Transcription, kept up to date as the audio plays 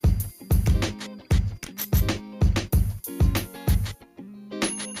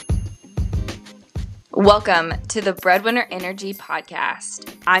Welcome to the Breadwinner Energy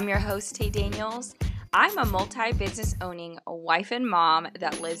Podcast. I'm your host, Tay Daniels. I'm a multi-business owning wife and mom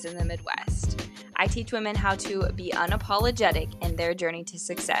that lives in the Midwest. I teach women how to be unapologetic in their journey to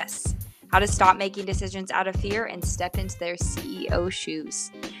success, how to stop making decisions out of fear and step into their CEO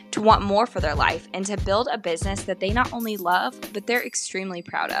shoes, to want more for their life, and to build a business that they not only love, but they're extremely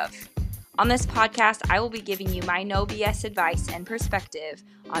proud of. On this podcast, I will be giving you my no BS advice and perspective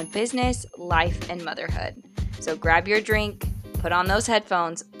on business, life, and motherhood. So grab your drink, put on those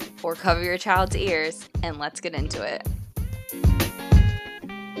headphones, or cover your child's ears, and let's get into it.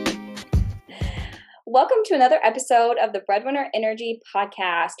 Welcome to another episode of the Breadwinner Energy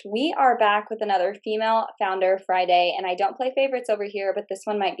Podcast. We are back with another Female Founder Friday, and I don't play favorites over here, but this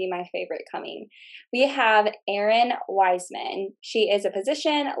one might be my favorite coming. We have Errin Weisman. She is a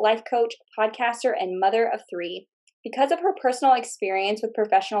physician, life coach, podcaster, and mother of three. Because of her personal experience with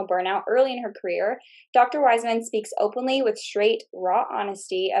professional burnout early in her career, Dr. Weisman speaks openly with straight, raw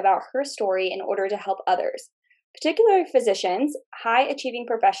honesty about her story in order to help others, particularly physicians, high-achieving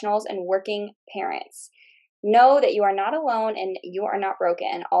professionals, and working parents. Know that you are not alone and you are not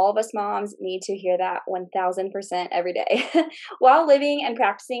broken. All of us moms need to hear that 1,000% every day. While living and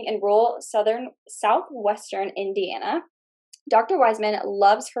practicing in rural southwestern Indiana, Dr. Weisman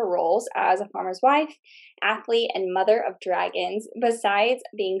loves her roles as a farmer's wife, athlete, and mother of dragons. Besides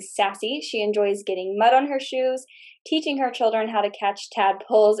being sassy, she enjoys getting mud on her shoes, teaching her children how to catch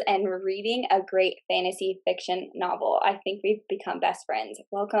tadpoles, and reading a great fantasy fiction novel. I think we've become best friends.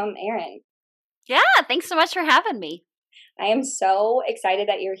 Welcome, Errin. Yeah, thanks so much for having me. I am so excited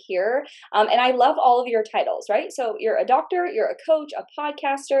that you're here. And I love all of your titles, right? So you're a doctor, you're a coach, a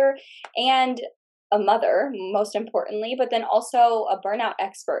podcaster, and a mother, most importantly, but then also a burnout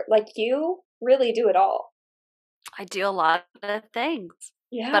expert. Like, you really do it all. I do a lot of things.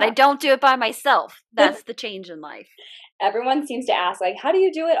 Yeah. But I don't do it by myself. That's the change in life. Everyone seems to ask, like, how do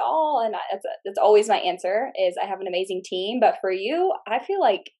you do it all? And that's always my answer is I have an amazing team. But for you, I feel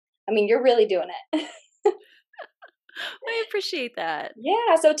like, you're really doing it. I appreciate that.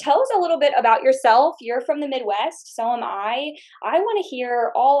 Yeah. So tell us a little bit about yourself. You're from the Midwest. So am I. I want to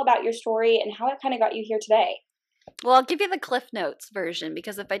hear all about your story and how it kind of got you here today. Well, I'll give you the Cliff Notes version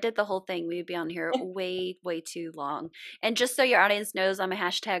because if I did the whole thing, we would be on here way, way too long. And just so your audience knows, I'm a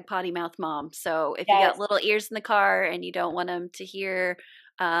hashtag potty mouth mom. So if you got little ears in the car and you don't want them to hear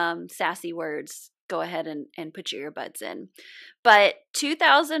sassy words, go ahead and put your earbuds in. But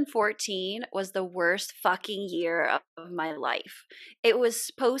 2014 was the worst fucking year of my life. It was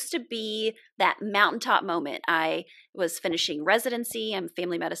supposed to be that mountaintop moment. I was finishing residency. I'm a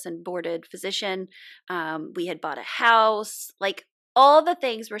family medicine boarded physician. We had bought a house. Like, all the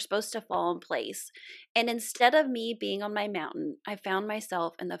things were supposed to fall in place. And instead of me being on my mountain, I found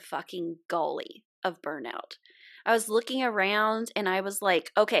myself in the fucking gully of burnout. I was looking around and I was like,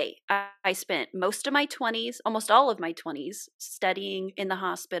 okay, I spent most of my 20s, almost all of my 20s, studying in the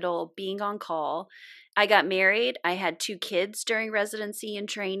hospital, being on call. I got married. I had 2 kids during residency and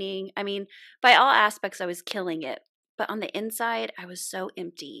training. By all aspects, I was killing it. But on the inside, I was so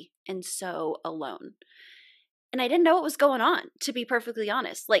empty and so alone. And I didn't know what was going on, to be perfectly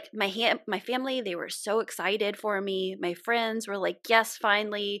honest. Like, my family, they were so excited for me. My friends were like, yes,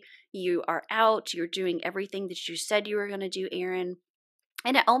 finally, you are out. You're doing everything that you said you were going to do, Errin.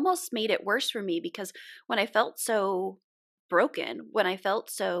 And it almost made it worse for me because when I felt so broken, when I felt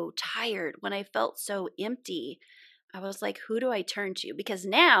so tired, when I felt so empty, I was like, who do I turn to? Because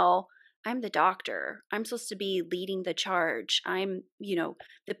now I'm the doctor. I'm supposed to be leading the charge. I'm, the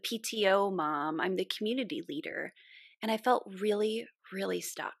PTO mom. I'm the community leader. And I felt really, really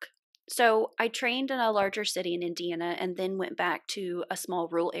stuck. So I trained in a larger city in Indiana and then went back to a small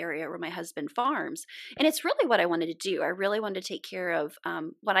rural area where my husband farms. And it's really what I wanted to do. I really wanted to take care of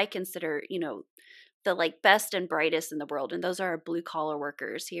what I consider, the best and brightest in the world. And those are blue collar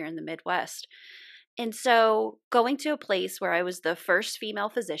workers here in the Midwest. And so going to a place where I was the first female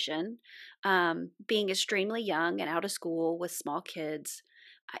physician, being extremely young and out of school with small kids,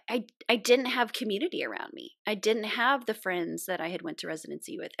 I didn't have community around me. I didn't have the friends that I had went to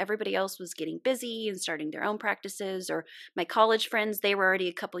residency with. Everybody else was getting busy and starting their own practices, or my college friends, they were already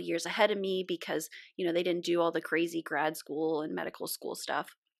a couple years ahead of me because, they didn't do all the crazy grad school and medical school stuff.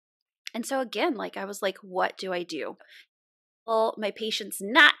 And so again, I was like, what do I do? Well, my patients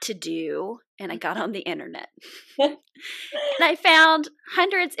not to do, and I got on the internet. And I found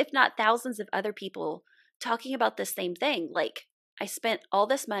hundreds, if not thousands of other people talking about the same thing. Like, I spent all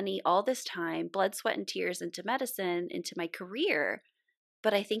this money, all this time, blood, sweat, and tears into medicine, into my career,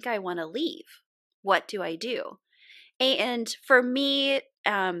 but I think I want to leave. What do I do? And for me,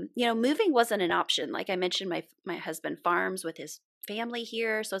 moving wasn't an option. Like I mentioned, my husband farms with his family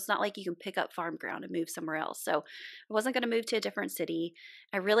here, so it's not like you can pick up farm ground and move somewhere else. So I wasn't going to move to a different city.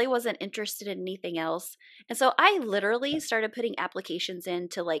 I really wasn't interested in anything else. And so I literally started putting applications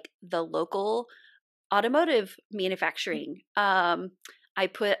into like the local automotive manufacturing. I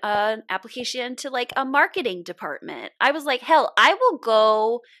put an application to like a marketing department. I was like, hell, I will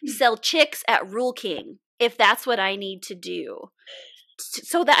go sell chicks at Rule King if that's what I need to do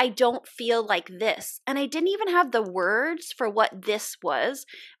so that I don't feel like this. And I didn't even have the words for what this was.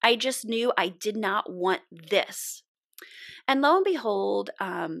 I just knew I did not want this. And lo and behold,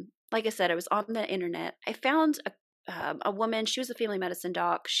 like I said, I was on the internet. I found a woman. She was a family medicine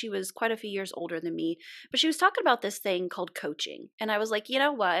doc. She was quite a few years older than me, but she was talking about this thing called coaching. And I was like, you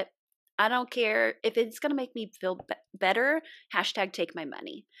know what? I don't care if it's going to make me feel better. Hashtag take my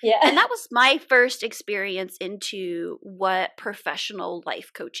money. Yeah. And that was my first experience into what professional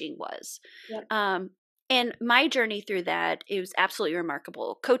life coaching was. Yep. And my journey through that, it was absolutely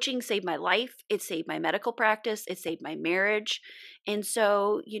remarkable. Coaching saved my life. It saved my medical practice. It saved my marriage. And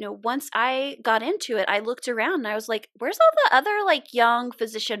so, once I got into it, I looked around and I was like, where's all the other like young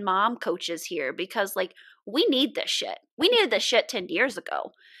physician mom coaches here? Because like we need this shit. We needed this shit 10 years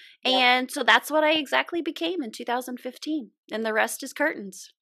ago. Yep. And so that's what I exactly became in 2015. And the rest is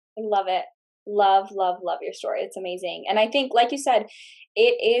curtains. I love it. Love, love, love your story. It's amazing. And I think, like you said,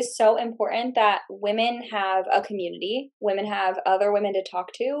 it is so important that women have a community, women have other women to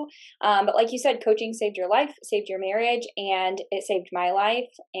talk to. But like you said, coaching saved your life, saved your marriage, and it saved my life.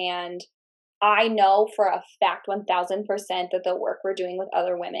 And I know for a fact 1000% that the work we're doing with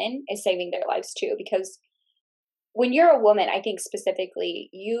other women is saving their lives too, because when you're a woman, I think specifically,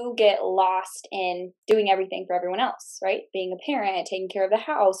 you get lost in doing everything for everyone else, right? Being a parent, taking care of the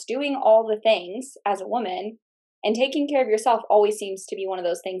house, doing all the things as a woman, and taking care of yourself always seems to be one of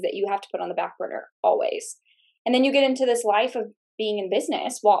those things that you have to put on the back burner always. And then you get into this life of being in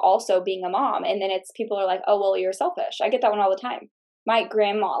business while also being a mom. And then people are like, oh, well, you're selfish. I get that one all the time. My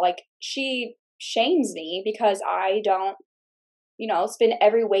grandma, like, she shames me because I don't, spend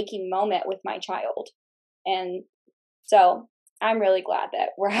every waking moment with my child. And so I'm really glad that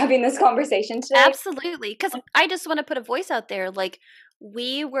we're having this conversation today. Absolutely. Because I just want to put a voice out there. Like,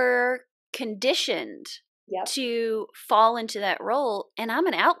 we were conditioned to fall into that role, and I'm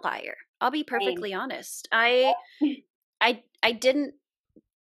an outlier. I'll be perfectly honest. I didn't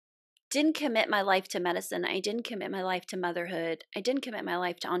commit my life to medicine. I didn't commit my life to motherhood. I didn't commit my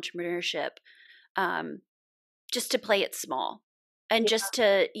life to entrepreneurship, just to play it small. And just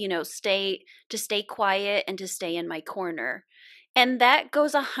to, stay quiet and to stay in my corner. And that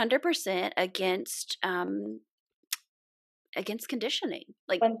goes 100% against conditioning.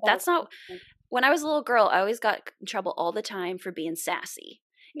 Like, that's not, when I was a little girl, I always got in trouble all the time for being sassy.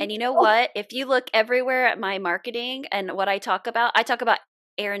 And you know what? If you look everywhere at my marketing and what I talk about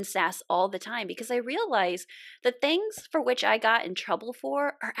Errin sass all the time, because I realize the things for which I got in trouble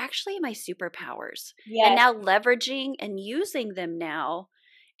for are actually my superpowers. Yes. And now leveraging and using them now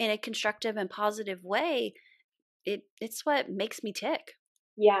in a constructive and positive way, it's what makes me tick.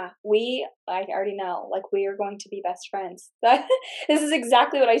 Yeah, I already know, like, we are going to be best friends. This is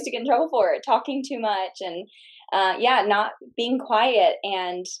exactly what I used to get in trouble for, talking too much and, not being quiet.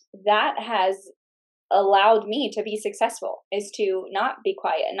 And that has allowed me to be successful, is to not be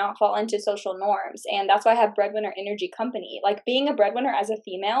quiet and not fall into social norms. And that's why I have Breadwinner Energy Company. Like, being a breadwinner as a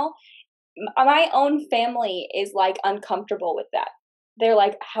female, my own family is like uncomfortable with that. They're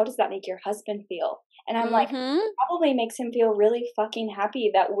like, how does that make your husband feel? And I'm like, it probably makes him feel really fucking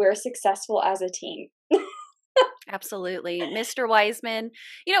happy that we're successful as a team. Absolutely. Mr. Weisman,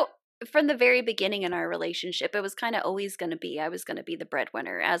 from the very beginning in our relationship, it was kind of always going to be, I was going to be the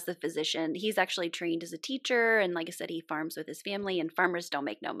breadwinner as the physician. He's actually trained as a teacher. And like I said, he farms with his family, and farmers don't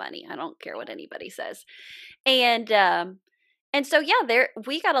make no money. I don't care what anybody says. And so,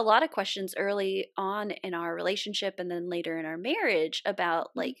 we got a lot of questions early on in our relationship and then later in our marriage about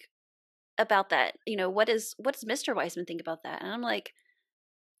that. What does Mr. Weisman think about that? And I'm like,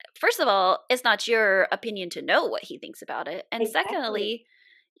 first of all, it's not your opinion to know what he thinks about it. And exactly. Secondly,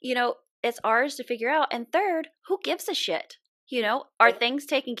 it's ours to figure out. And third, who gives a shit? Are things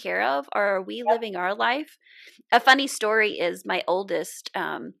taken care of? Or are we living our life? A funny story is my oldest,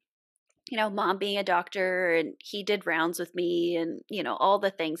 mom being a doctor, and he did rounds with me and, all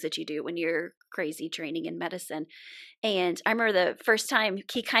the things that you do when you're crazy training in medicine. And I remember the first time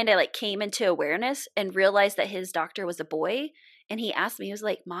he kind of like came into awareness and realized that his doctor was a boy. And he asked me, he was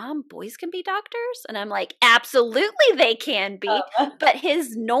like, Mom, boys can be doctors? And I'm like, absolutely they can be. But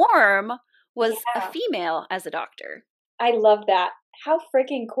his norm was a female as a doctor. I love that. How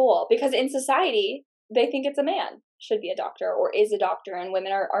freaking cool. Because in society, they think it's a man should be a doctor or is a doctor and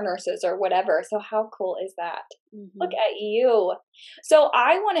women are nurses or whatever. So how cool is that? Look Mm-hmm. at you. So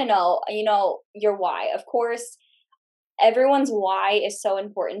I want to know, your why. Of course, everyone's why is so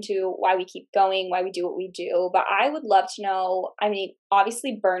important to why we keep going, why we do what we do. But I would love to know, I mean,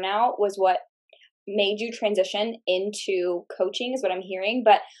 obviously burnout was what made you transition into coaching is what I'm hearing,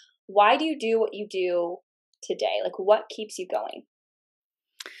 but why do you do what you do today? Like what keeps you going?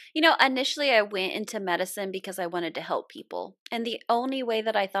 Initially I went into medicine because I wanted to help people. And the only way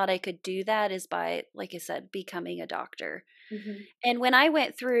that I thought I could do that is by, like I said, becoming a doctor. Mm-hmm. And when I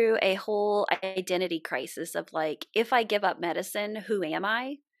went through a whole identity crisis of like, if I give up medicine, who am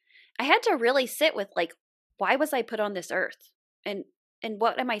I? I had to really sit with like, why was I put on this earth? And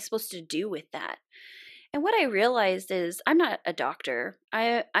what am I supposed to do with that? And what I realized is I'm not a doctor.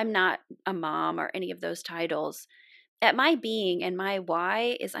 I'm not a mom or any of those titles. At my being and my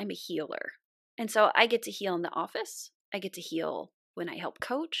why is I'm a healer. And so I get to heal in the office. I get to heal when I help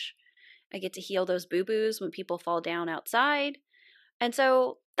coach. I get to heal those boo-boos when people fall down outside. And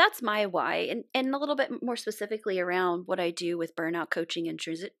so that's my why. And a little bit more specifically around what I do with burnout coaching and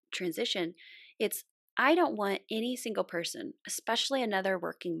transition, it's I don't want any single person, especially another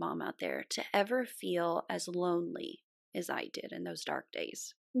working mom out there, to ever feel as lonely as I did in those dark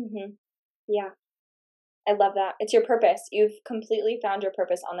days. Mm-hmm. Yeah. I love that. It's your purpose. You've completely found your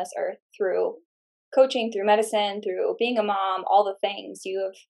purpose on this earth through coaching, through medicine, through being a mom, all the things. You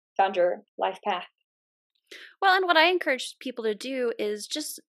have found your life path. Well, and what I encourage people to do is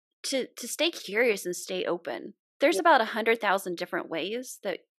just to stay curious and stay open. There's Yeah. about 100,000 different ways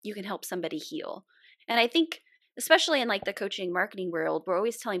that you can help somebody heal. And I think especially in like the coaching marketing world, we're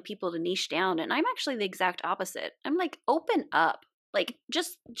always telling people to niche down, and I'm actually the exact opposite. I'm like open up. Like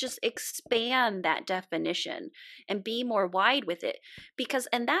just expand that definition and be more wide with it, because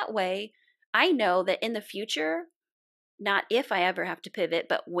in that way I know that in the future, not if I ever have to pivot,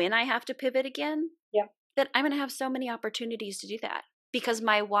 but when I have to pivot again, Yeah. that I'm going to have so many opportunities to do that because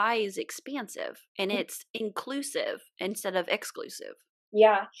my why is expansive and it's inclusive instead of exclusive.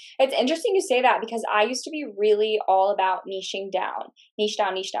 Yeah. It's interesting you say that because I used to be really all about niching down, niche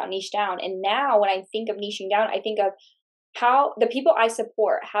down, niche down, niche down. And now when I think of niching down, I think of how the people I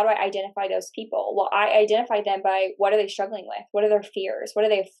support, how do I identify those people? Well, I identify them by what are they struggling with? What are their fears? What are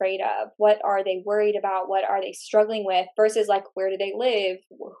they afraid of? What are they worried about? What are they struggling with? Versus like, where do they live?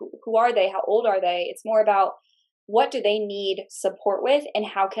 Who are they? How old are they? It's more about what do they need support with and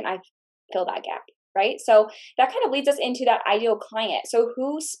how can I fill that gap? Right. So that kind of leads us into that ideal client. So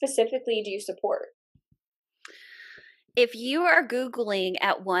who specifically do you support? If you are Googling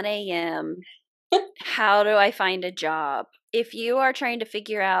at 1 a.m., how do I find a job? If you are trying to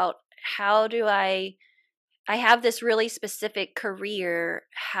figure out how do I have this really specific career,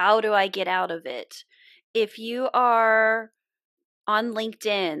 how do I get out of it? If you are on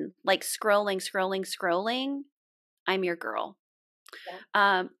LinkedIn, like scrolling, I'm your girl.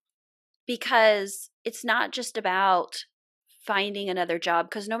 Yeah. Because it's not just about finding another job,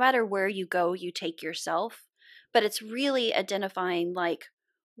 because no matter where you go, you take yourself, but it's really identifying like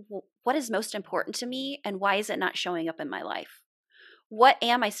what is most important to me and why is it not showing up in my life? What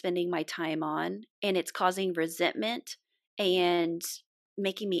am I spending my time on? And it's causing resentment and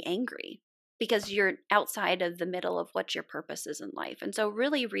making me angry because you're outside of the middle of what your purpose is in life. And so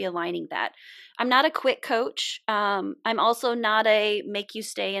really realigning that. I'm not a quit coach. I'm also not a make you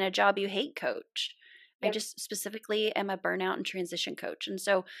stay in a job you hate coach. I Yeah. just specifically am a burnout and transition coach. And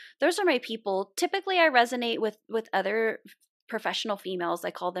so those are my people. Typically I resonate with other professional females.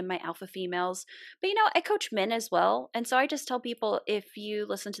 I call them my alpha females. But I coach men as well. And so I just tell people, if you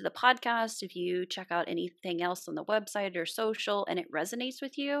listen to the podcast, if you check out anything else on the website or social and it resonates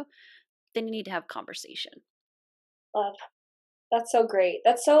with you, then you need to have conversation. Love. That's so great.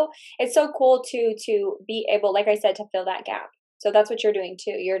 It's so cool to be able, like I said, to fill that gap. So that's what you're doing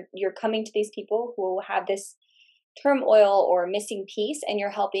too. You're coming to these people who have this turmoil or missing piece and you're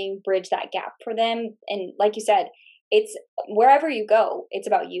helping bridge that gap for them. And like you said, it's wherever you go, it's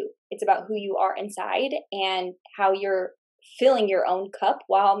about you. It's about who you are inside and how you're filling your own cup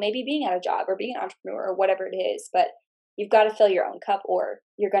while maybe being at a job or being an entrepreneur or whatever it is. But you've got to fill your own cup or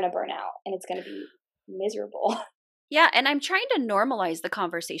you're going to burn out and it's going to be miserable. Yeah. And I'm trying to normalize the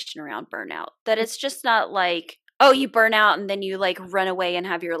conversation around burnout, that it's just not like, oh, you burn out and then you like run away and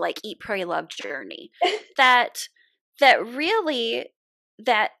have your like eat, pray, love journey. That really,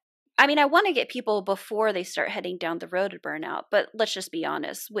 that I mean, I want to get people before they start heading down the road to burnout, but let's just be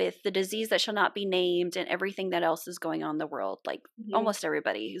honest, with the disease that shall not be named and everything that else is going on in the world, like almost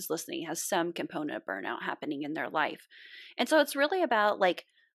everybody who's listening has some component of burnout happening in their life. And so it's really about like,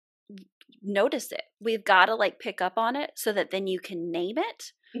 notice it. We've got to like pick up on it so that then you can name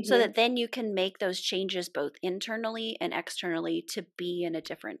it, so that then you can make those changes both internally and externally to be in a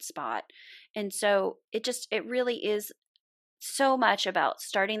different spot. And so it really is so much about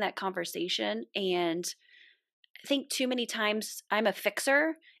starting that conversation. And I think too many times I'm a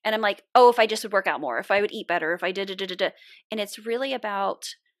fixer and I'm like, oh, if I just would work out more, if I would eat better, if I did, and it's really about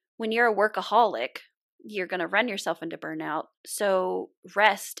when you're a workaholic, you're going to run yourself into burnout. So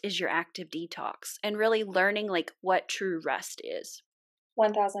rest is your active detox, and really learning like what true rest is.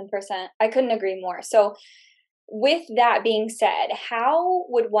 1000%. I couldn't agree more. So with that being said, how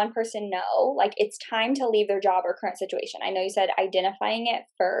would one person know like it's time to leave their job or current situation? I know you said identifying it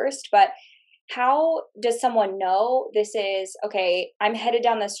first, but how does someone know this is okay, I'm headed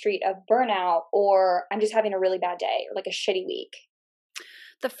down the street of burnout, or I'm just having a really bad day or like a shitty week?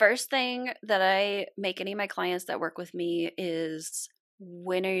 The first thing that I make any of my clients that work with me is,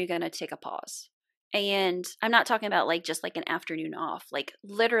 when are you going to take a pause? And I'm not talking about like just like an afternoon off. Like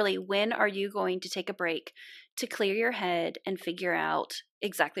literally, when are you going to take a break to clear your head and figure out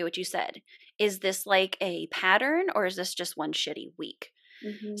exactly what you said? Is this like a pattern, or is this just one shitty week?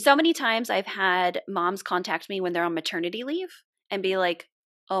 So many times I've had moms contact me when they're on maternity leave and be like,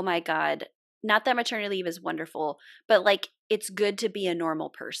 oh my God, not that maternity leave is wonderful, but like it's good to be a normal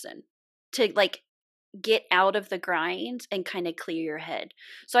person, to like get out of the grind and kind of clear your head.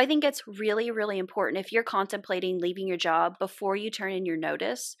 So I think it's really, really important, if you're contemplating leaving your job, before you turn in your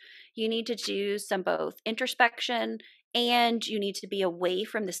notice, you need to do some both introspection, and you need to be away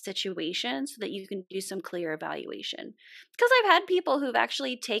from the situation so that you can do some clear evaluation. Because I've had people who've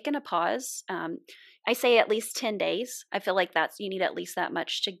actually taken a pause. I say at least 10 days. I feel like you need at least that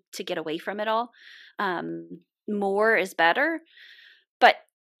much to get away from it all. More is better. But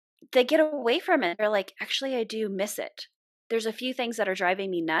they get away from it. They're like, actually, I do miss it. There's a few things that are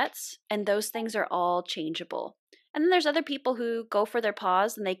driving me nuts, and those things are all changeable. And then there's other people who go for their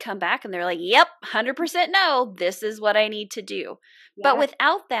pause and they come back and they're like, yep, 100% no, this is what I need to do. Yeah. But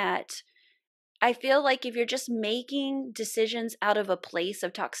without that, I feel like if you're just making decisions out of a place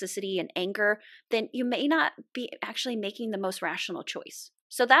of toxicity and anger, then you may not be actually making the most rational choice.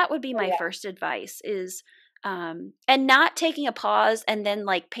 So that would be my first advice is, and not taking a pause and then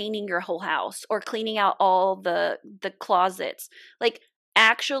like painting your whole house or cleaning out all the closets. Like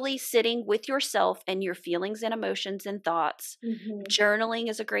actually sitting with yourself and your feelings and emotions and thoughts. Journaling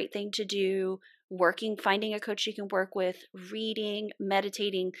is a great thing to do. Finding a coach you can work with, reading,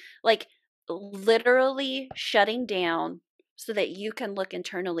 meditating, like literally shutting down so that you can look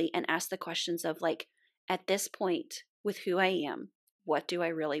internally and ask the questions of like, at this point with who I am, what do I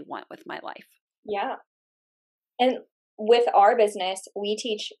really want with my life? Yeah. And with our business, we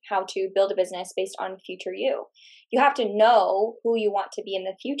teach how to build a business based on future you. You have to know who you want to be in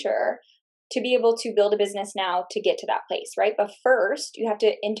the future to be able to build a business now to get to that place, right? But first, you have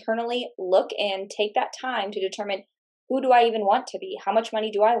to internally look and take that time to determine, who do I even want to be? How much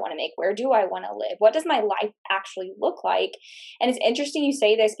money do I want to make? Where do I want to live? What does my life actually look like? And it's interesting you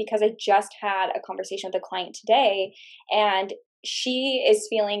say this, because I just had a conversation with a client today, and she is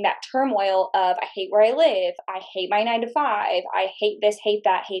feeling that turmoil of, I hate where I live. I hate my 9 to 5. I hate this, hate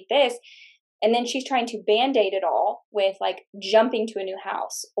that, hate this. And then she's trying to band-aid it all with like jumping to a new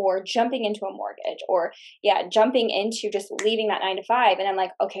house or jumping into a mortgage or jumping into just leaving that 9 to 5. And I'm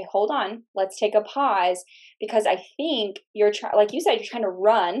like, okay, hold on. Let's take a pause, because I think like you said, you're trying to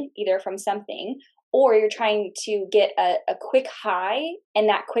run either from something, or you're trying to get a quick high, and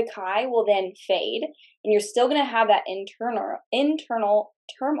that quick high will then fade. And you're still going to have that internal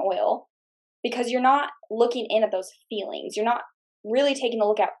turmoil, because you're not looking in at those feelings. You're not really taking a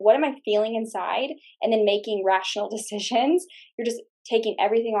look at, what am I feeling inside, and then making rational decisions. You're just taking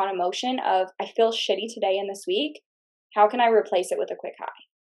everything on emotion of, I feel shitty today and this week. How can I replace it with a quick high?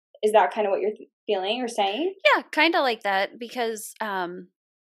 Is that kind of what you're feeling or saying? Yeah, kind of like that, because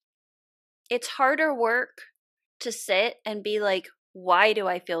it's harder work to sit and be like, why do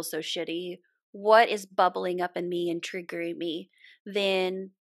I feel so shitty? What is bubbling up in me and triggering me?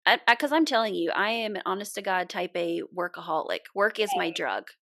 Then, because I'm telling you, I am an honest to God type A workaholic. Work is my drug.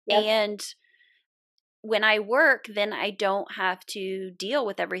 Yep. And when I work, then I don't have to deal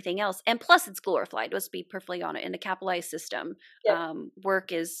with everything else. And plus, it's glorified. Let's be perfectly honest. In a capitalized system, yep.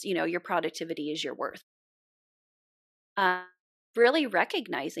 Work is, your productivity is your worth. really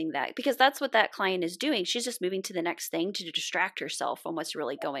recognizing that, because that's what that client is doing. She's just moving to the next thing to distract herself from what's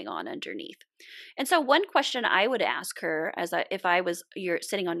really going on underneath. And so one question I would ask her if I was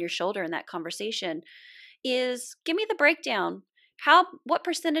sitting on your shoulder in that conversation is, give me the breakdown. What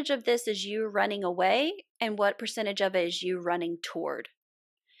percentage of this is you running away and what percentage of it is you running toward?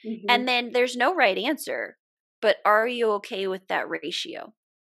 Mm-hmm. And then there's no right answer, but are you okay with that ratio?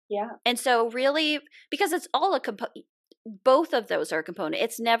 Yeah. And so really, because it's all both of those are a component.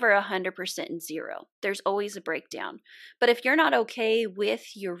 It's never 100% and zero. There's always a breakdown. But if you're not okay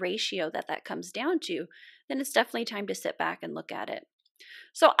with your ratio that comes down to, then it's definitely time to sit back and look at it.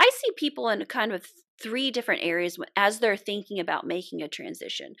 So I see people in kind of 3 different areas as they're thinking about making a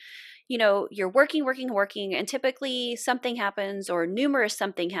transition. You're working, and typically something happens, or numerous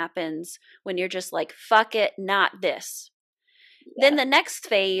something happens, when you're just like, fuck it, not this. Yeah. Then the next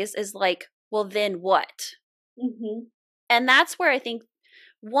phase is like, well, then what? Mm-hmm. And that's where I think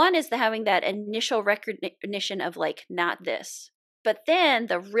one is having that initial recognition of like, not this. But then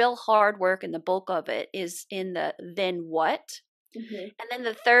the real hard work and the bulk of it is in the then what? Mm-hmm. And then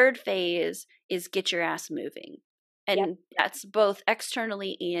the third phase is get your ass moving. And that's both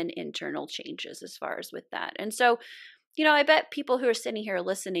externally and internal changes as far as with that. And so, I bet people who are sitting here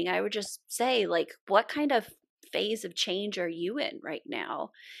listening, I would just say, like, what kind of phase of change are you in right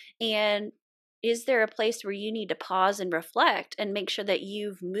now? And is there a place where you need to pause and reflect and make sure that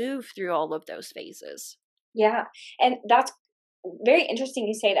you've moved through all of those phases? Yeah. And that's very interesting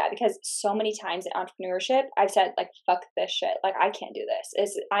you say that, because so many times in entrepreneurship, I've said, like, fuck this shit. Like, I can't do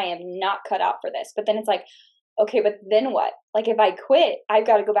this. I am not cut out for this. But then it's like, okay, but then what? Like, if I quit, I've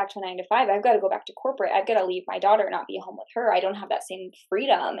got to go back to a 9 to 5. I've got to go back to corporate. I've got to leave my daughter, not be home with her. I don't have that same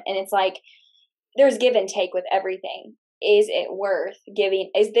freedom. And it's like, there's give and take with everything. Is it worth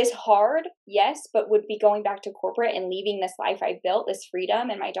giving? Is this hard? Yes, but would be going back to corporate and leaving this life I built, this freedom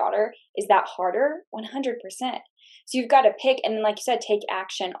and my daughter, is that harder? 100%. So you've got to pick, and then, like you said, take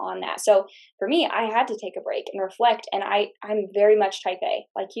action on that. So for me, I had to take a break and reflect, and I'm very much type A,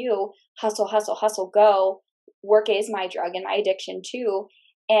 like you, hustle, hustle, hustle, go. Work is my drug and my addiction too.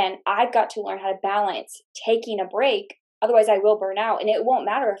 And I've got to learn how to balance taking a break. Otherwise, I will burn out. And it won't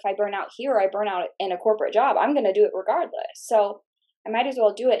matter if I burn out here or I burn out in a corporate job. I'm going to do it regardless. So I might as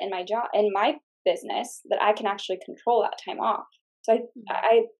well do it in my job, in my business, that I can actually control that time off. So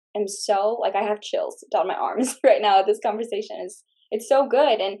I am so, like, I have chills down my arms right now at this conversation. It's so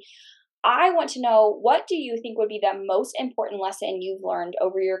good. And I want to know, what do you think would be the most important lesson you've learned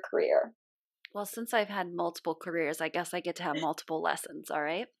over your career? Well, since I've had multiple careers, I guess I get to have multiple lessons, all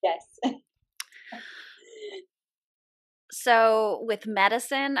right? Yes. So with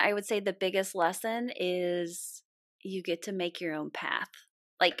medicine, I would say the biggest lesson is you get to make your own path.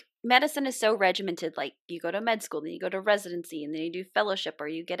 Like, medicine is so regimented. Like, you go to med school, then you go to residency, and then you do fellowship, or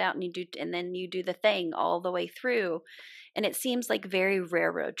you get out and then you do the thing all the way through. And it seems like very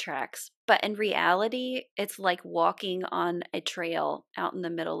railroad tracks. But in reality, it's like walking on a trail out in the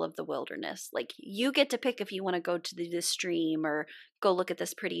middle of the wilderness. Like, you get to pick if you want to go to this stream, or go look at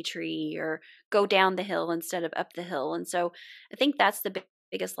this pretty tree, or go down the hill instead of up the hill. And so I think that's the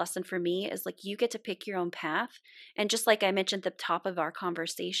biggest lesson for me, is like, you get to pick your own path. And just like I mentioned at the top of our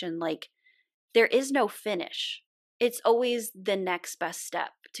conversation, like, there is no finish. It's always the next best step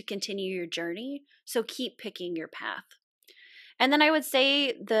to continue your journey. So keep picking your path. And then I would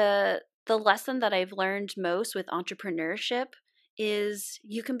say the lesson that I've learned most with entrepreneurship is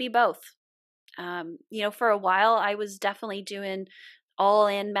you can be both. For a while I was definitely doing all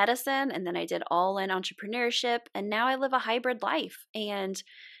in medicine, and then I did all in entrepreneurship, and now I live a hybrid life. And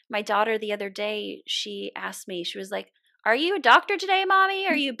my daughter the other day, she asked me, she was like, "Are you a doctor today, mommy?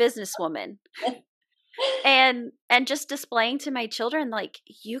 Or are you a businesswoman?" and just displaying to my children, like,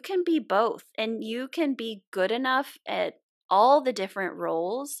 you can be both, and you can be good enough at all the different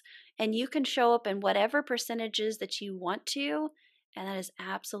roles, and you can show up in whatever percentages that you want to, and that is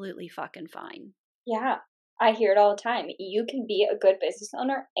absolutely fucking fine. Yeah, I hear it all the time. You can be a good business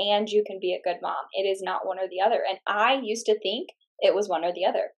owner and you can be a good mom. It is not one or the other. And I used to think it was one or the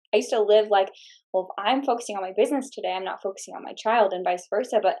other. I used to live like, well, if I'm focusing on my business today, I'm not focusing on my child, and vice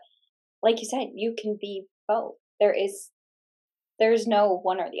versa. But like you said, you can be both. There's no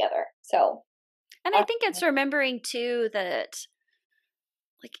one or the other. So, and I think it's remembering too that,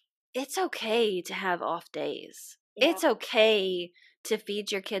 like, it's okay to have off days. Yeah. It's okay to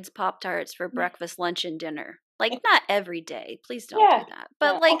feed your kids Pop-Tarts for breakfast, lunch, and dinner. Like, not every day. Please don't do that.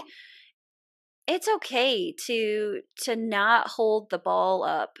 But like, it's okay to not hold the ball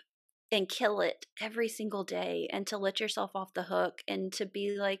up and kill it every single day, and to let yourself off the hook, and to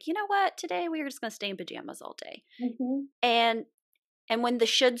be like, you know what, today we're just going to stay in pajamas all day. Mm-hmm. And And when the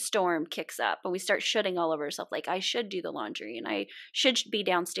should storm kicks up and we start shoulding all over ourselves, like I should do the laundry and I should be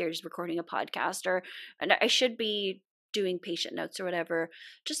downstairs recording a podcast, or and I should be doing patient notes or whatever,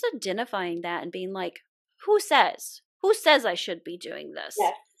 just identifying that and being like, who says? Who says I should be doing this?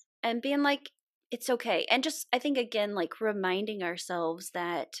 Yes. And being like, it's okay. And just, I think, again, like reminding ourselves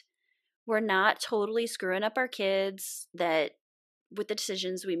that we're not totally screwing up our kids, that with the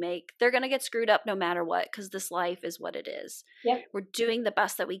decisions we make, they're going to get screwed up no matter what, because this life is what it is. Yep. We're doing the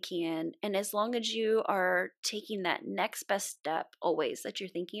best that we can. And as long as you are taking that next best step, always that you're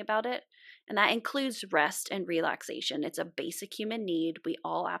thinking about it, and that includes rest and relaxation. It's a basic human need. We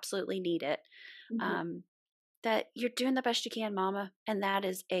all absolutely need it. Mm-hmm. That you're doing the best you can, mama. And that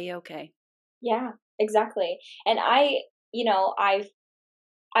is A-okay. Yeah, exactly. And I've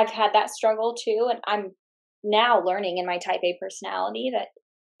had that struggle too, and I'm now learning in my type A personality that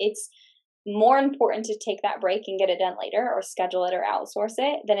it's more important to take that break and get it done later, or schedule it or outsource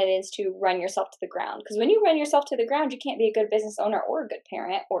it, than it is to run yourself to the ground. Because when you run yourself to the ground, you can't be a good business owner or a good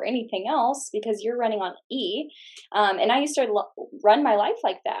parent or anything else, because you're running on E. And I used to run my life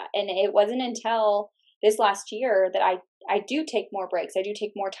like that. And it wasn't until this last year that I do take more breaks. I do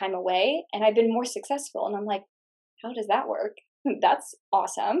take more time away, and I've been more successful. And I'm like, how does that work? That's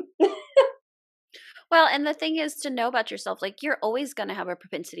awesome. Well, and the thing is to know about yourself, like you're always going to have a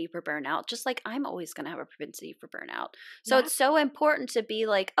propensity for burnout, just like I'm always going to have a propensity for burnout. So Yeah. it's so important to be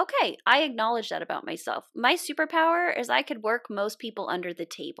like, okay, I acknowledge that about myself. My superpower is I could work most people under the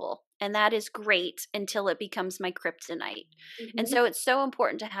table. And that is great until it becomes my kryptonite. And Mm-hmm. so it's so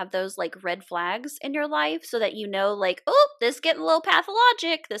important to have those like red flags in your life so that you know, like, oh, this is getting a little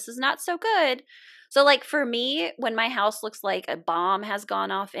pathologic. This is not so good. So, like, for me, when my house looks like a bomb has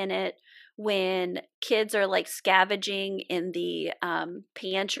gone off in it, when kids are like scavenging in the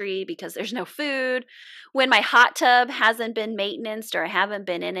pantry because there's no food, when my hot tub hasn't been maintained or I haven't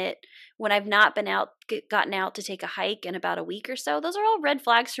been in it, when I've not been gotten out to take a hike in about a week or so, those are all red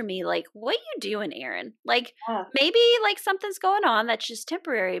flags for me. Like, what are you doing, Errin? Like, Yeah. maybe like something's going on that's just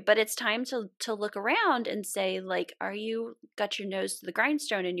temporary, but it's time to look around and say, like, are you got your nose to the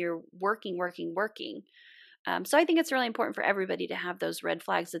grindstone and you're working, working, working? So I think it's really important for everybody to have those red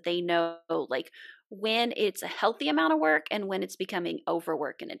flags that they know, like when it's a healthy amount of work and when it's becoming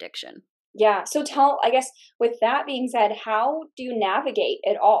overwork and addiction. Yeah. So I guess with that being said, how do you navigate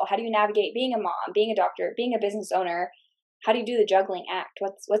it all? How do you navigate being a mom, being a doctor, being a business owner? How do you do the juggling act?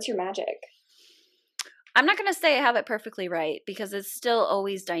 What's your magic? I'm not going to say I have it perfectly right because it's still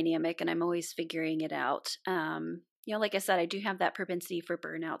always dynamic and I'm always figuring it out. Like I said, I do have that propensity for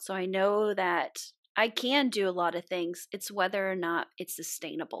burnout. So I know that I can do a lot of things. It's whether or not it's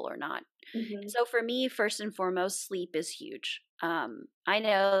sustainable or not. Hmm. So for me, first and foremost, sleep is huge. I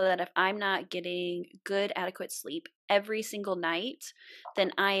know that if I'm not getting good, adequate sleep every single night,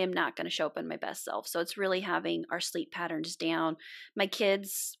 then I am not going to show up in my best self. So it's really having our sleep patterns down. My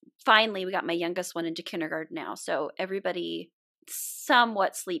kids, finally, we got my youngest one into kindergarten now. So everybody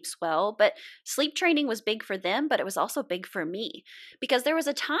somewhat sleeps well, but sleep training was big for them, but it was also big for me because there was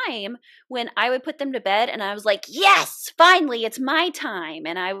a time when I would put them to bed and I was like, yes, finally, it's my time.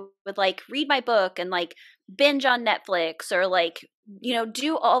 And I would like read my book and like binge on Netflix or like,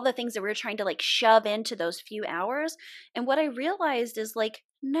 do all the things that we were trying to like shove into those few hours. And what I realized is like,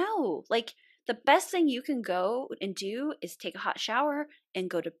 no, like the best thing you can go and do is take a hot shower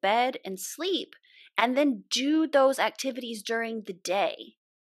and go to bed and sleep and then do those activities during the day.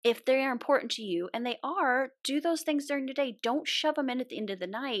 If they are important to you, and they are, do those things during the day. Don't shove them in at the end of the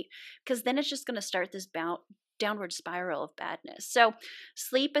night because then it's just going to start this downward spiral of badness. So,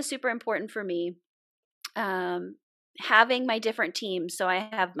 sleep is super important for me. Having my different teams. So, I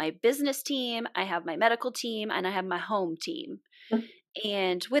have my business team, I have my medical team, and I have my home team.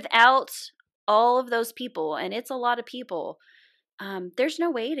 And without all of those people, and it's a lot of people, there's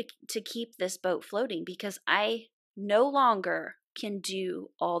no way to keep this boat floating because I no longer can do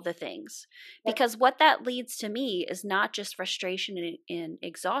all the things. Because what that leads to me is not just frustration and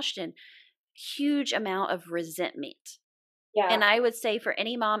exhaustion, huge amount of resentment. Yeah. And I would say for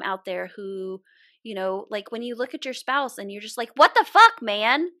any mom out there who, like when you look at your spouse and you're just like, what the fuck,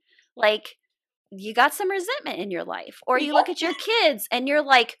 man? Like, you got some resentment in your life. Or you look at your kids and you're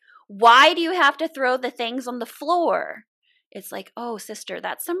like, why do you have to throw the things on the floor? It's like, oh, sister,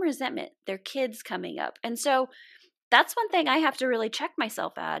 that's some resentment. Their kids coming up. And so that's one thing I have to really check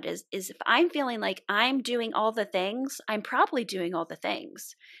myself at is if I'm feeling like I'm doing all the things, I'm probably doing all the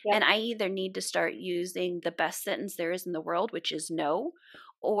things. Yep. And I either need to start using the best sentence there is in the world, which is no,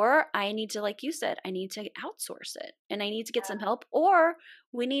 or I need to, like you said, I need to outsource it and I need to get some help, or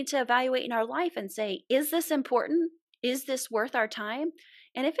we need to evaluate in our life and say, is this important? is this worth our time?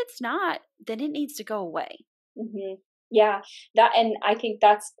 And if it's not, then it needs to go away. Mm-hmm. Yeah, and I think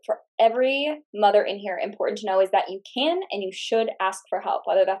that's for every mother in here important to know is that you can and you should ask for help,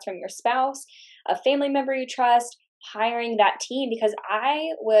 whether that's from your spouse, a family member you trust, hiring that team. Because I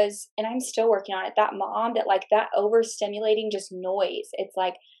was, and I'm still working on it, that mom that like that overstimulating just noise. It's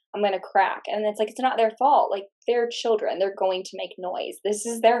like, I'm going to crack. And it's like, it's not their fault. Like they're children. They're going to make noise. This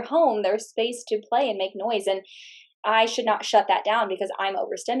is their home, their space to play and make noise. And I should not shut that down because I'm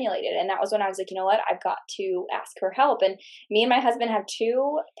overstimulated. And that was when I was like, you know what? I've got to ask for help. And me and my husband have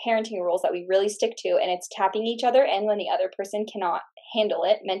two parenting rules that we really stick to, and it's tapping each other in when the other person cannot handle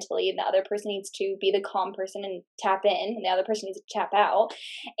it mentally, and the other person needs to be the calm person and tap in, and the other person needs to tap out.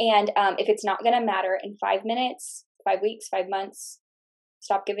 And if it's not going to matter in 5 minutes, 5 weeks, 5 months,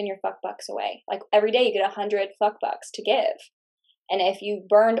 stop giving your fuck bucks away. Like every day you get 100 fuck bucks to give. And if you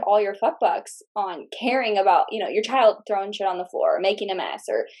burned all your fuck bucks on caring about, your child throwing shit on the floor or making a mess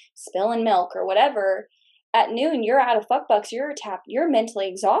or spilling milk or whatever, at noon you're out of fuck bucks, you're mentally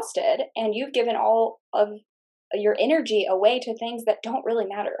exhausted, and you've given all of your energy away to things that don't really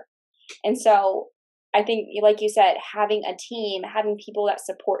matter. And so I think, like you said, having a team, having people that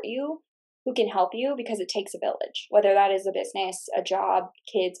support you, who can help you, because it takes a village, whether that is a business, a job,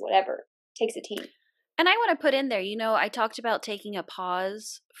 kids, whatever, it takes a team. And I want to put in there, I talked about taking a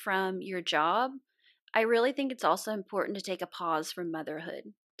pause from your job. I really think it's also important to take a pause from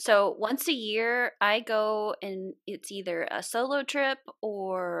motherhood. So once a year, I go and it's either a solo trip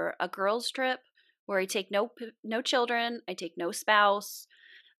or a girls' trip where I take no children, I take no spouse,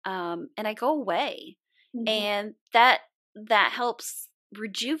 and I go away. Mm-hmm. And that helps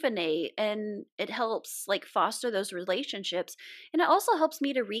rejuvenate, and it helps like foster those relationships, and it also helps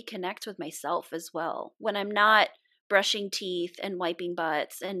me to reconnect with myself as well when I'm not brushing teeth and wiping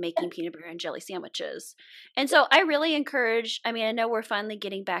butts and making peanut butter and jelly sandwiches. And so I really encourage, I know we're finally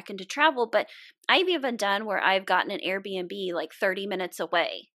getting back into travel, but I've even done where I've gotten an Airbnb like 30 minutes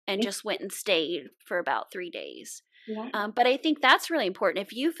away and just went and stayed for about 3 days. Yeah. But I think that's really important.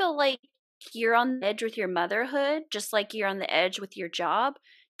 If you feel like you're on the edge with your motherhood, just like you're on the edge with your job,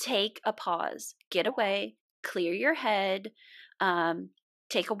 take a pause, get away, clear your head,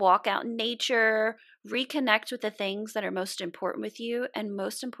 take a walk out in nature, reconnect with the things that are most important with you, and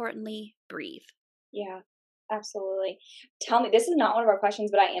most importantly, breathe. Yeah, absolutely. Tell me, this is not one of our questions,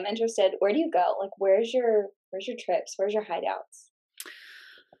 but I am interested. Where do you go? Like, where's your trips? Where's your hideouts?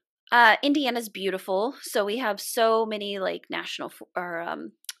 Indiana's beautiful, so we have so many like national or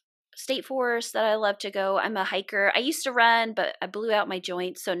state forests that I love to go. I'm a hiker. I used to run, but I blew out my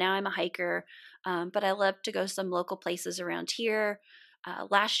joints, so now I'm a hiker. But I love to go some local places around here.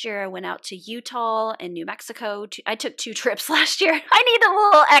 Last year, I went out to Utah and New Mexico. I took 2 trips last year. I need a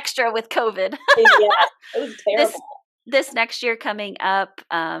little extra with COVID. Yeah, it was terrible. This next year coming up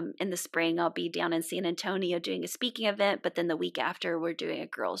in the spring, I'll be down in San Antonio doing a speaking event, but then the week after we're doing a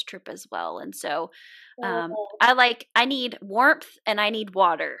girls trip as well. And so I need warmth and I need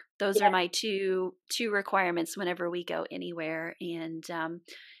water. Those are my two requirements whenever we go anywhere. And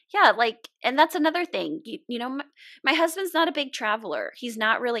and that's another thing. My husband's not a big traveler. He's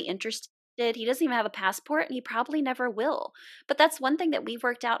not really interested. He doesn't even have a passport, and he probably never will. But that's one thing that we've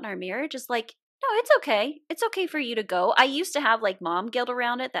worked out in our marriage is like, no, it's okay. It's okay for you to go. I used to have like mom guilt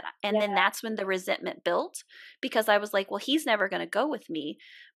around it, then that's when the resentment built, because I was like, well, he's never going to go with me.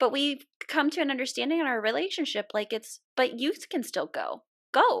 But we've come to an understanding in our relationship, but you can still go.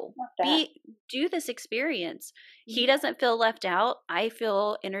 Go. Do this experience. Mm-hmm. He doesn't feel left out. I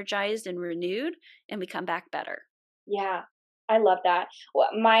feel energized and renewed, and we come back better. Yeah. I love that. Well,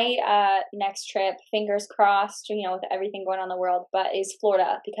 my next trip, fingers crossed, with everything going on in the world, but is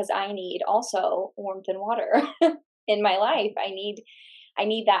Florida, because I need also warmth and water in my life. I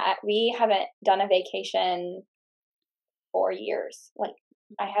need that. We haven't done a vacation for years. Like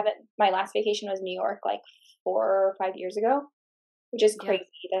my last vacation was New York like 4 or 5 years ago, which is crazy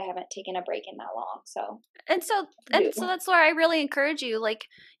that I haven't taken a break in that long. So that's why I really encourage you. Like,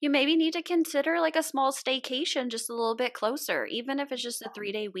 you maybe need to consider like a small staycation just a little bit closer, even if it's just a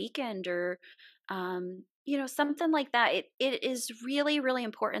 3-day weekend or, something like that. It is really, really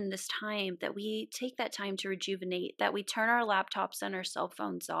important this time that we take that time to rejuvenate, that we turn our laptops and our cell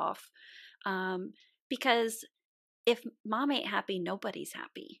phones off, because if mom ain't happy, nobody's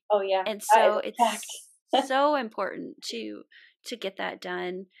happy. Oh yeah, and so it's so important to get that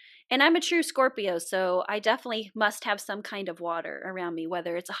done. And I'm a true Scorpio, so I definitely must have some kind of water around me,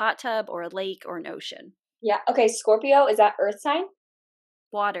 whether it's a hot tub or a lake or an ocean. Yeah. Okay. Scorpio, is that earth sign?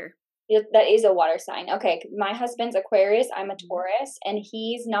 Water. That is a water sign. Okay, my husband's Aquarius, I'm a Mm-hmm. Taurus, and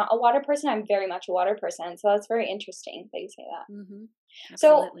he's not a water person. I'm very much a water person. So that's very interesting that you say that. Mm-hmm.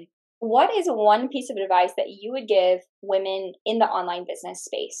 So, Absolutely. what is one piece of advice that you would give women in the online business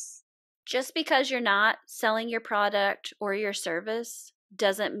space? Just because you're not selling your product or your service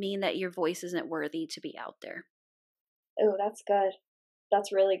doesn't mean that your voice isn't worthy to be out there. Oh, that's good.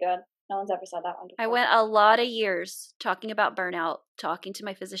 That's really good. No one's ever said that one I before. went a lot of years talking about burnout, talking to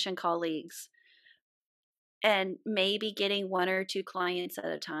my physician colleagues, and maybe getting one or two clients at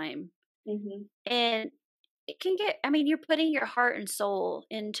a time. Mm-hmm. And it can get, I mean, you're putting your heart and soul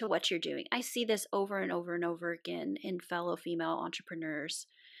into what you're doing. I see this over and over and over again in fellow female entrepreneurs.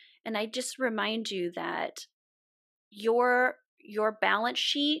 And I just remind you that your balance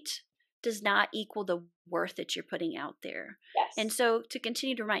sheet does not equal the worth that you're putting out there. And Yes. so to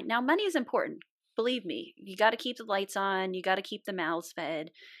continue to remind, now money is important. Believe me, you got to keep the lights on, you got to keep the mouths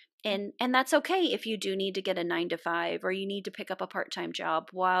fed. And that's okay if you do need to get a 9 to 5 or you need to pick up a part-time job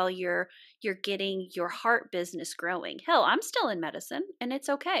while you're getting your heart business growing. Hell, I'm still in medicine and it's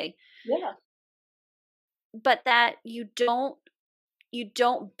okay. Yeah. But that you don't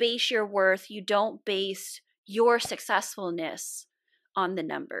base your worth, you don't base your successfulness on the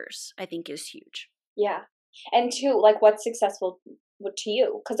numbers, I think is huge. Yeah. And two, like what's successful to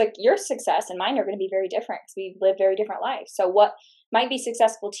you? Because like your success and mine are going to be very different because we live very different lives. So what might be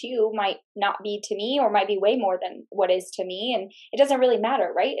successful to you might not be to me or might be way more than what is to me. And it doesn't really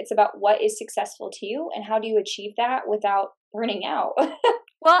matter, right? It's about what is successful to you and how do you achieve that without burning out.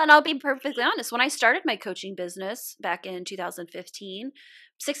 Well, and I'll be perfectly honest. When I started my coaching business back in 2015,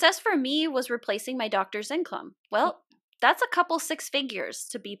 success for me was replacing my doctor's income. Well, that's a couple six figures,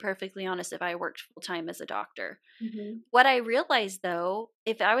 to be perfectly honest, if I worked full time as a doctor. Hmm. What I realized though,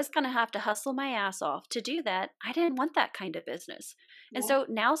 if I was going to have to hustle my ass off to do that, I didn't want that kind of business. And Yeah. so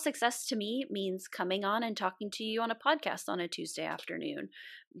now success to me means coming on and talking to you on a podcast on a Tuesday afternoon,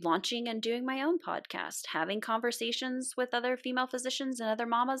 launching and doing my own podcast, having conversations with other female physicians and other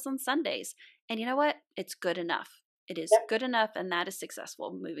mamas on Sundays. And you know what? It's good enough. It is Yep. good enough, and that is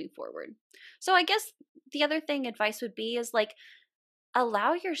successful moving forward. So I guess the other thing advice would be is like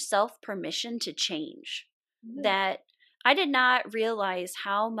allow yourself permission to change. Mhm. That I did not realize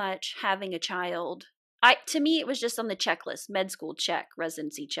how much having a child, I to me it was just on the checklist: med school check,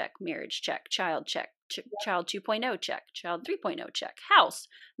 residency check, marriage check, child check, child 2.0 check, child 3.0 check, house,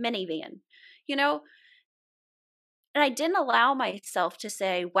 minivan. You know, and I didn't allow myself to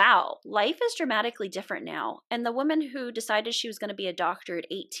say, wow, life is dramatically different now. And the woman who decided she was going to be a doctor at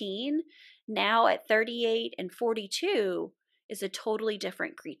 18, now at 38 and 42, is a totally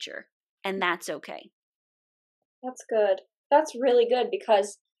different creature. And that's okay. That's good. That's really good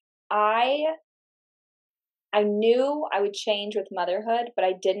because I I knew I would change with motherhood, but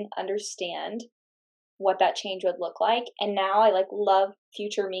I didn't understand what that change would look like. And now I like love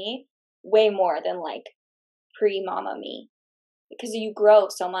future me way more than like pre-mama me because you grow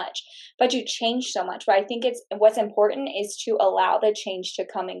so much, but you change so much. But I think it's what's important is to allow the change to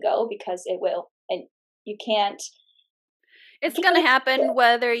come and go because it will. And you can't It's you going to can't happen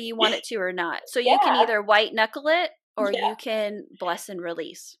whether you want it to or not. So you can yeah. either white knuckle it or Yeah. you can bless and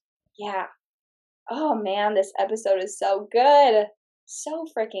release. Yeah. Oh man, this episode is so good. So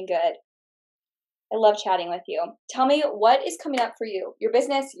freaking good. I love chatting with you. Tell me what is coming up for you, your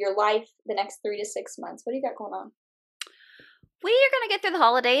business, your life, the next 3 to 6 months. What do you got going on? We are going to get through the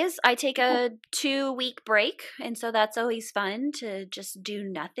holidays. I take a 2 week break. And so that's always fun to just do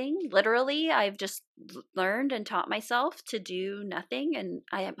nothing. Literally, I've just learned and taught myself to do nothing. And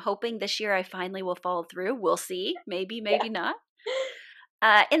I am hoping this year I finally will follow through. We'll see. Maybe, Yeah. maybe not.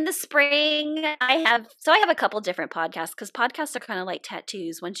 In the spring, I have a couple different podcasts because podcasts are kind of like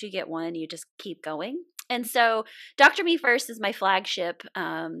tattoos. Once you get one, you just keep going. And so, Doctor Me First is my flagship.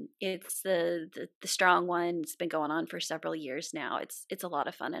 It's the strong one. It's been going on for several years now. It's a lot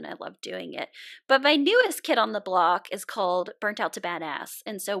of fun, and I love doing it. But my newest kid on the block is called Burntout to Badass,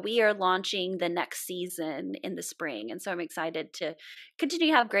 and so we are launching the next season in the spring. And so I'm excited to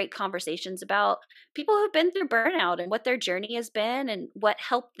continue to have great conversations about people who've been through burnout and what their journey has been and what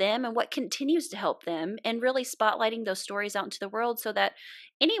helped them and what continues to help them, and really spotlighting those stories out into the world so that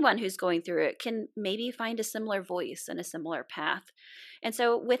anyone who's going through it can maybe find a similar voice and a similar path. And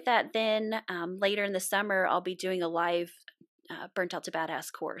so with that, then later in the summer, I'll be doing a live Burnt Out to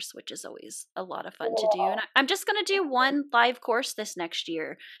Badass course, which is always a lot of fun to do. And Wow. I'm just going to do one live course this next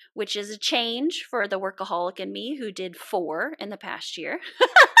year, which is a change for the workaholic in me who did 4 in the past year.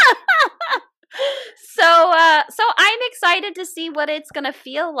 So I'm excited to see what it's going to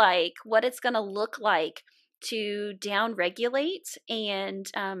feel like, what it's going to look like to down regulate and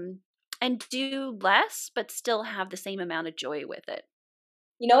and do less, but still have the same amount of joy with it.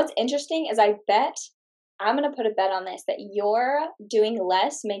 You know what's interesting is I'm going to put a bet on this, that your doing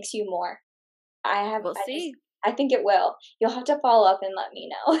less makes you more. We'll see. I think it will. You'll have to follow up and let me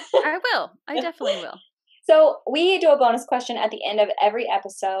know. I will. I definitely will. So we do a bonus question at the end of every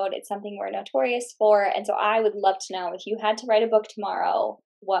episode. It's something we're notorious for. And so I would love to know, if you had to write a book tomorrow,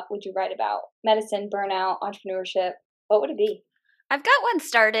 what would you write about? Medicine, burnout, entrepreneurship? What would it be? I've got one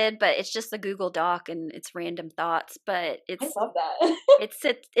started, but it's just a Google Doc and it's random thoughts. But I love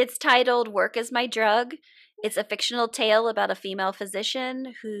that. it's titled "Work is My Drug." It's a fictional tale about a female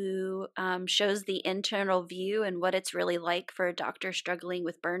physician who shows the internal view and what it's really like for a doctor struggling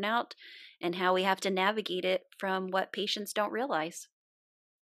with burnout, and how we have to navigate it from what patients don't realize.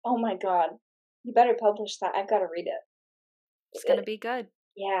 Oh my God. You better publish that. I've got to read it. It's going to be good.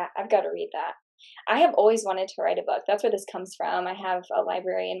 Yeah, I've got to read that. I have always wanted to write a book. That's where this comes from. I have a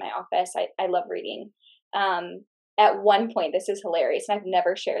library in my office. I love reading. At one point, this is hilarious, and I've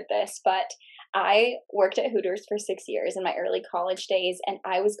never shared this, but I worked at Hooters for 6 years in my early college days, and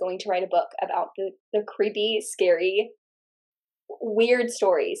I was going to write a book about the creepy, scary, weird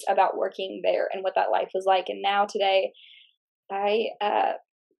stories about working there and what that life was like. And now today, I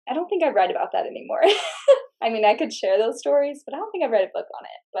don't think I'd write about that anymore. I mean, I could share those stories, but I don't think I'd write a book on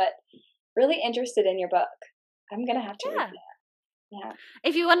it. But really interested in your book. I'm going to have to read that. Yeah.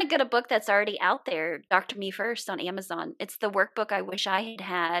 If you want to get a book that's already out there, Dr. Me First on Amazon. It's the workbook I wish I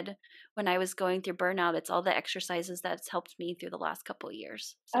had when I was going through burnout. It's all the exercises that's helped me through the last couple of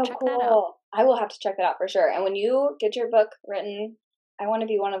years. So check that out. I will have to check that out for sure. And when you get your book written, I want to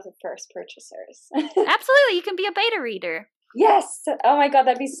be one of the first purchasers. Absolutely. You can be a beta reader. Yes. Oh my God,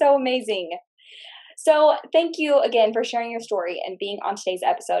 that'd be so amazing. So thank you again for sharing your story and being on today's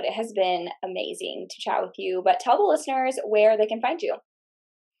episode. It has been amazing to chat with you, but tell the listeners where they can find you.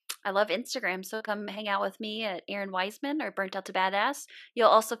 I love Instagram, so come hang out with me at Errin Weisman or Burntout to Badass. You'll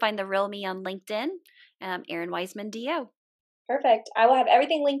also find the real me on LinkedIn, Errin Weisman DO. Perfect. I will have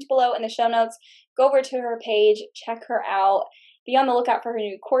everything linked below in the show notes. Go over to her page, check her out. Be on the lookout for her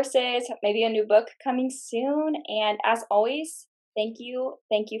new courses, maybe a new book coming soon. And as always, thank you.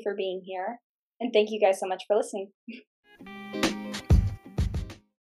 Thank you for being here. And thank you guys so much for listening.